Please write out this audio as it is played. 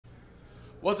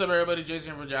What's up, everybody?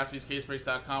 Jason here from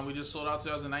JaspysCaseBreaks.com. We just sold out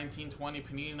 2019-20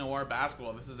 Panini Noir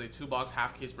basketball. This is a 2-box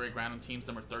half case break, random teams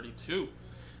number 32.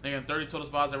 And again, 30 total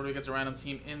spots. Everybody gets a random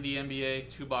team in the NBA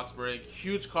 2-box break.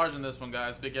 Huge cards in this one,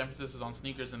 guys. Big emphasis is on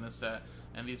sneakers in this set,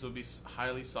 and these will be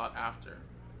highly sought after.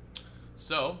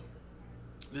 So,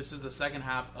 this is the second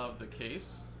half of the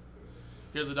case.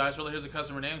 Here's the dice roller. Here's the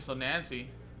customer name. So Nancy,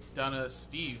 down to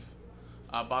Steve,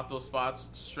 bought those spots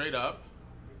straight up.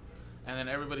 And then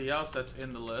everybody else that's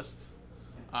in the list,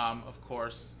 of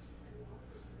course,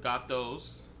 got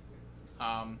those.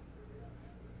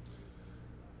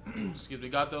 Excuse me,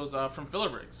 got those from filler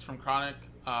breaks, from Chronic,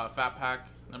 Fat Pack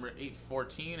number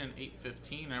 814 and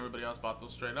 815, and everybody else bought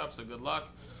those straight up. So good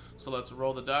luck. So let's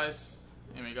roll the dice,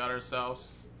 and we got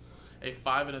ourselves a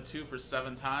 5 and a 2 for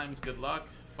 7 times. Good luck.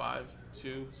 5,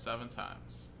 2, 7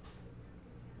 times.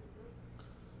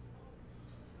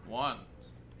 1,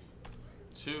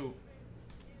 2,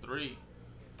 3,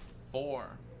 4,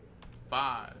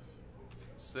 5,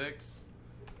 6,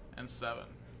 and 7.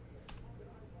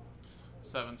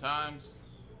 7 times.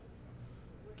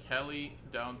 Kelly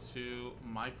down to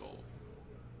Michael.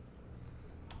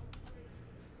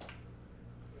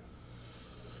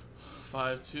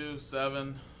 Five, 2,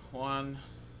 7, 1,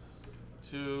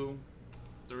 2,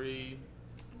 3,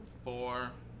 4,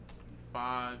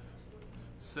 5,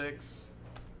 6,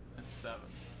 and 7.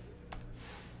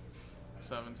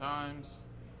 7 times.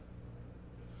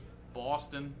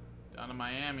 Boston down to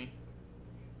Miami.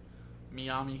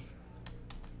 Miami.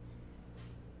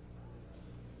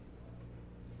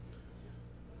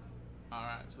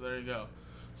 Alright, so there you go.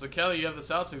 So Kelly, you have the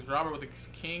Celtics. Robert with the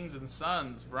Kings and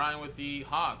Suns. Brian with the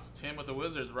Hawks. Tim with the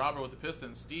Wizards. Robert with the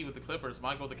Pistons. Steve with the Clippers.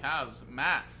 Michael with the Cavs.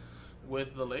 Matt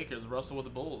with the Lakers. Russell with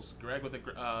the Bulls. Greg with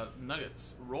the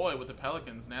Nuggets. Roy with the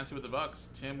Pelicans. Nancy with the Bucks.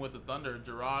 Tim with the Thunder.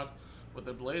 Gerard with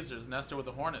the Blazers. Nestor with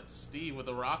the Hornets. Steve with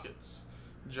the Rockets.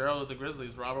 Gerald with the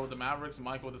Grizzlies. Robert with the Mavericks.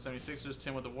 Michael with the 76ers.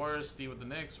 Tim with the Warriors. Steve with the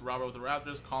Knicks. Robert with the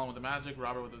Raptors. Colin with the Magic.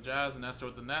 Robert with the Jazz. Nestor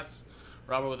with the Nets.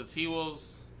 Robert with the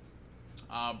T-Wolves.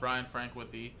 Brian Frank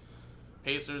with the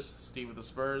Pacers. Steve with the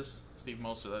Spurs. Steve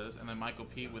Moser, that is. And then Michael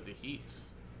P with the Heat.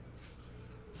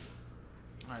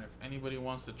 Alright, if anybody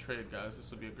wants to trade, guys,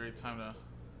 this would be a great time to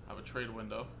have a trade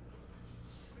window.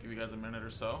 Give you guys a minute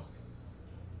or so.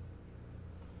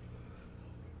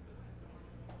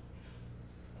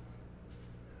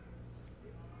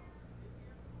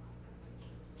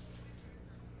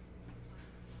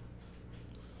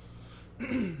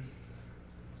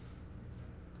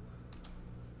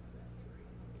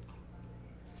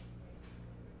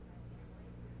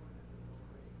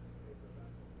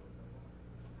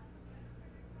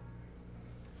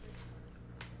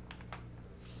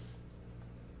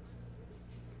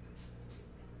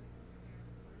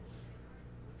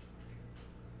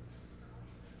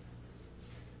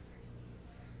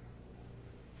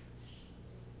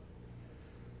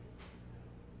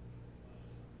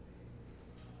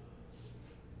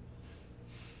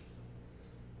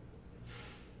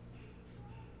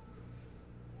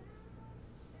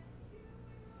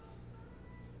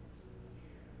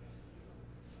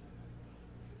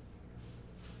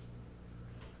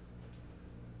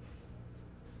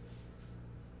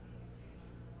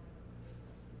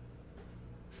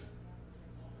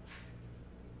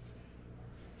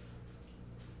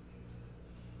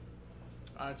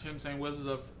 Alright, Tim saying Wizards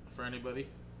up for anybody.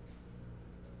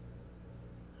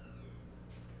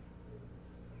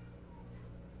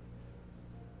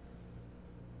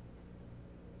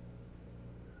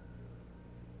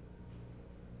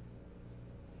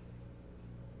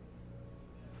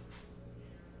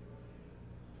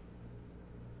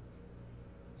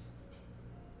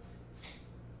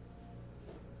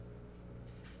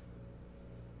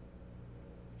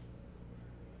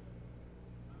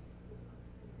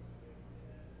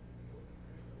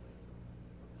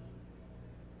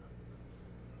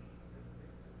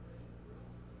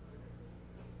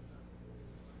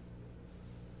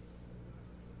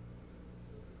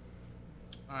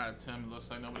 Alright, Tim,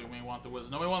 looks like nobody may want the Wizards.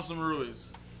 Nobody wants some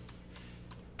Ruiz.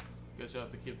 Guess you'll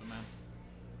have to keep them, man.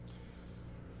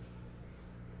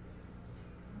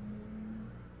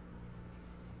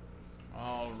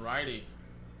 Alrighty.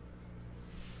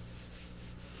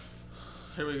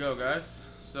 Here we go, guys.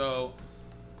 So,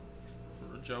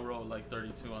 Joe rolled like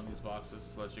 32 on these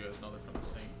boxes to let you guys know they're from the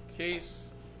same case.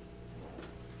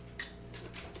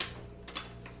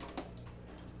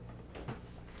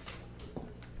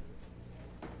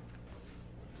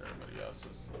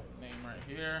 Name right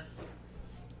here.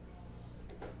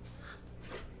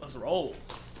 Let's roll.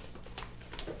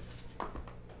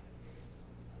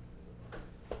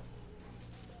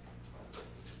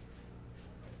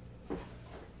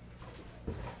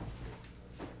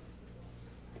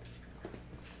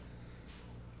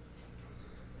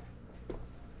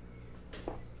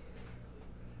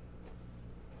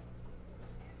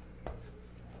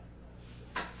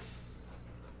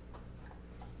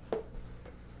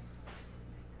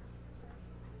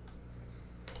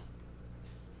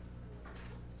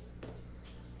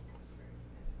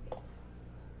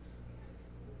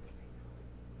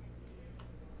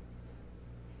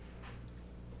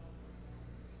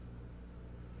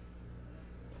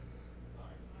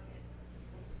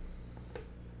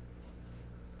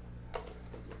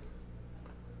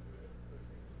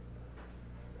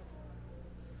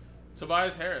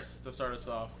 Tobias Harris to start us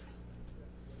off.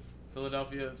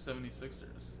 Philadelphia 76ers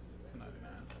to 99.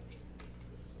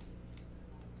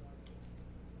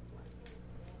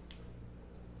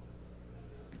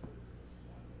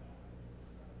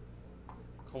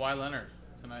 Kawhi Leonard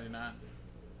to 99.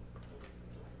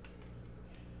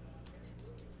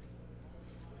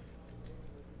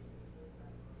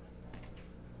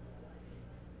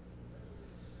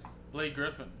 Blake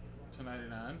Griffin to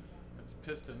 99. That's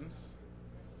Pistons.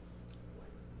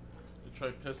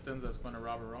 Detroit Pistons, that's going to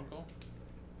Robert Runkle.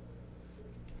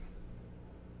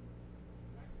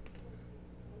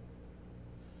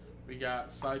 We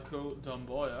got Psycho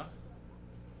Dumboya.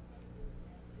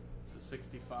 It's a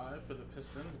 65 for the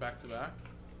Pistons, back to back.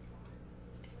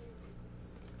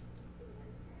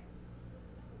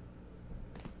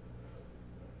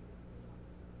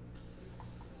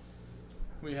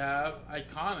 We have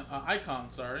Icon,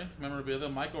 memorabilia,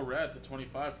 Michael Redd to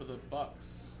 25 for the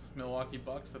Bucks. Milwaukee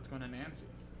Bucks, that's going to Nancy.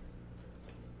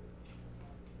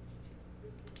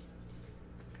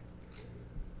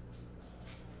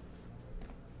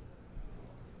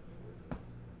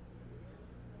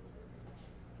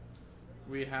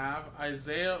 We have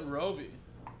Isaiah Roby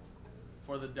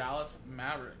for the Dallas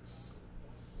Mavericks.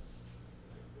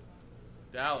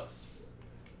 Dallas,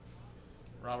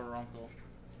 Robert Runkle.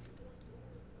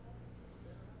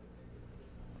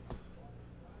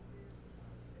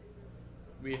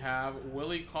 We have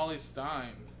Willie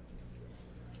Cauley-Stein.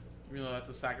 Even though that's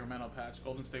a Sacramento patch.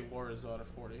 Golden State Warriors out of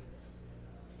 40.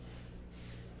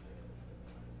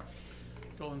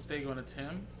 Golden State going to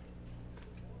Tim.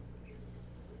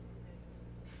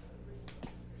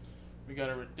 We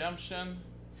got a redemption.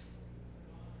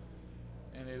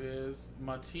 And it is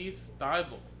Matisse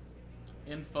Thybulle.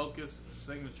 In focus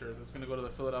signatures. It's going to go to the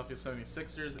Philadelphia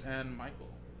 76ers and Michael.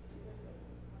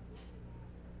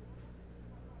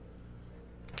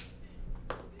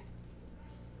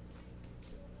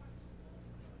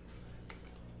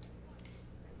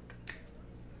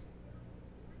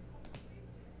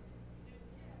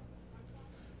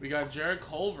 We got Jarrett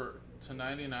Culver to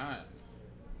 99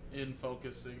 in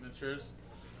focus signatures.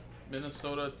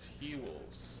 Minnesota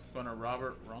T-Wolves going to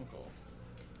Robert Runkle.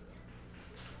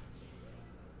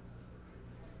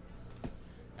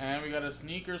 And we got a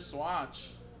sneaker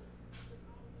swatch.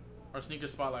 Or sneaker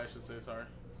spotlight, I should say, sorry.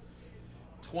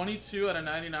 22 out of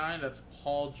 99, that's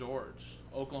Paul George.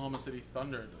 Oklahoma City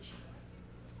Thunder edition.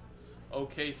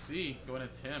 OKC going to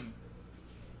Tim.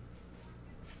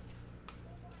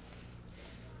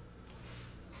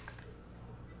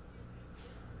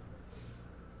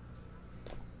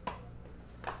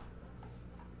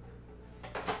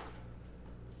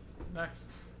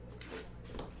 Next.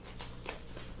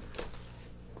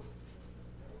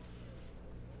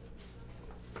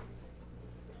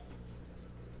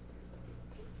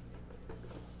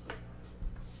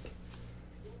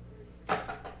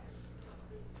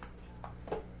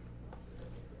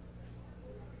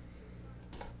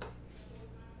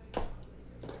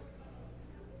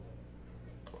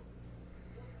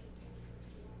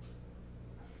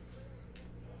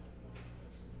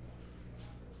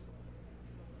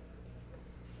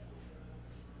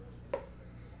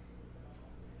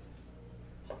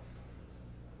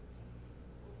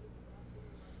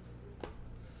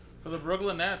 For the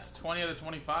Brooklyn Nets, 20 out of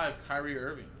 25, Kyrie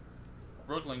Irving.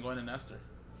 Brooklyn going to Nestor.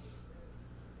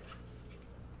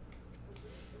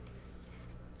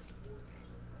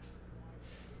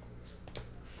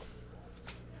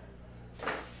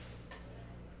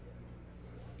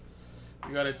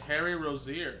 We got a Terry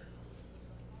Rozier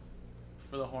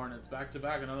for the Hornets. Back to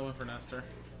back, another one for Nestor.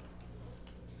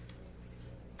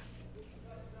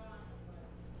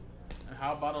 And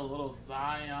how about a little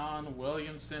Zion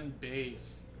Williamson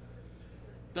base?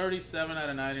 37 out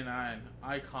of 99,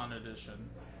 Icon edition.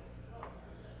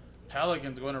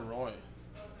 Pelicans going to Roy.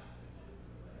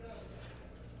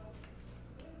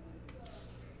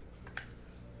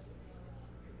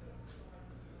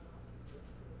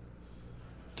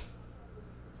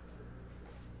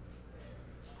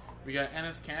 We got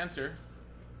Enes Kanter,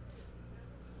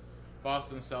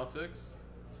 Boston Celtics.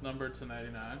 It's numbered to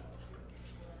 99.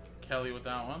 Kelly with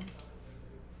that one.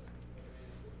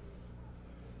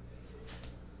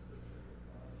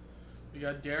 We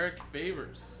got Derek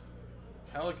Favors,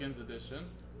 Pelicans edition,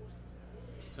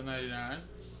 to 99.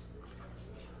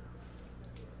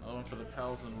 Another one for the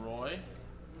Pels and Roy.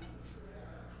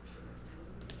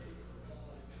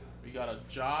 We got a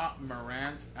Ja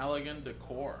Morant Elegant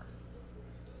Decor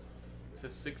to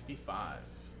 65.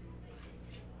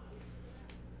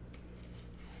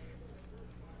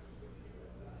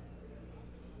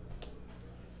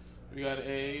 We got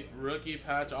a rookie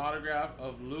patch autograph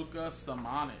of Luka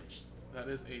Samanic. That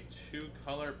is a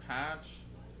 2-color patch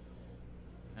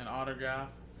and autograph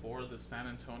for the San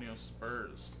Antonio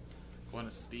Spurs. Going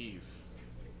to Steve.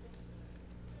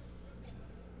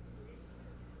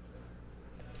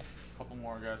 Couple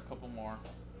more, guys. Couple more.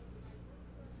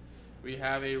 We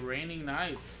have a Reigning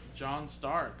Knights, John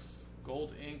Starks.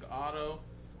 Gold ink auto,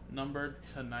 numbered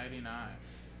to 99.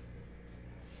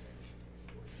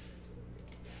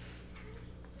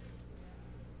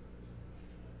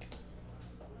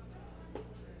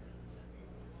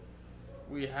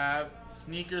 We have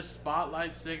Sneakers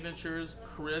Spotlight Signatures,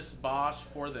 Chris Bosh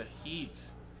for the Heat.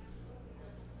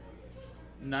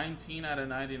 19 out of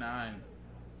 99.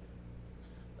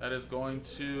 That is going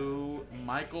to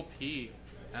Michael P.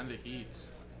 and the Heat.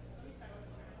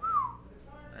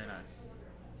 Very nice.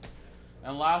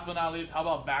 And last but not least, how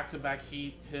about back-to-back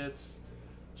Heat hits?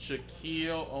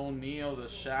 Shaquille O'Neal, the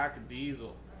Shaq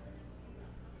Diesel.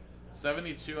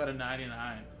 72 out of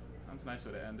 99. That's a nice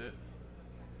way to end it.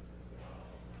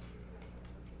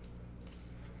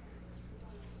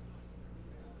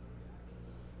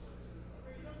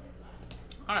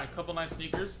 Alright, couple nice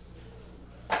sneakers.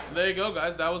 There you go,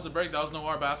 guys. That was the break. That was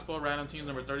Noir Basketball. Random teams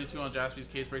number 32 on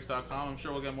jaspyscasebreaks.com. I'm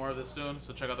sure we'll get more of this soon,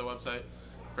 so check out the website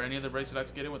for any other breaks you'd like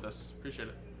to get in with us. Appreciate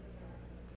it.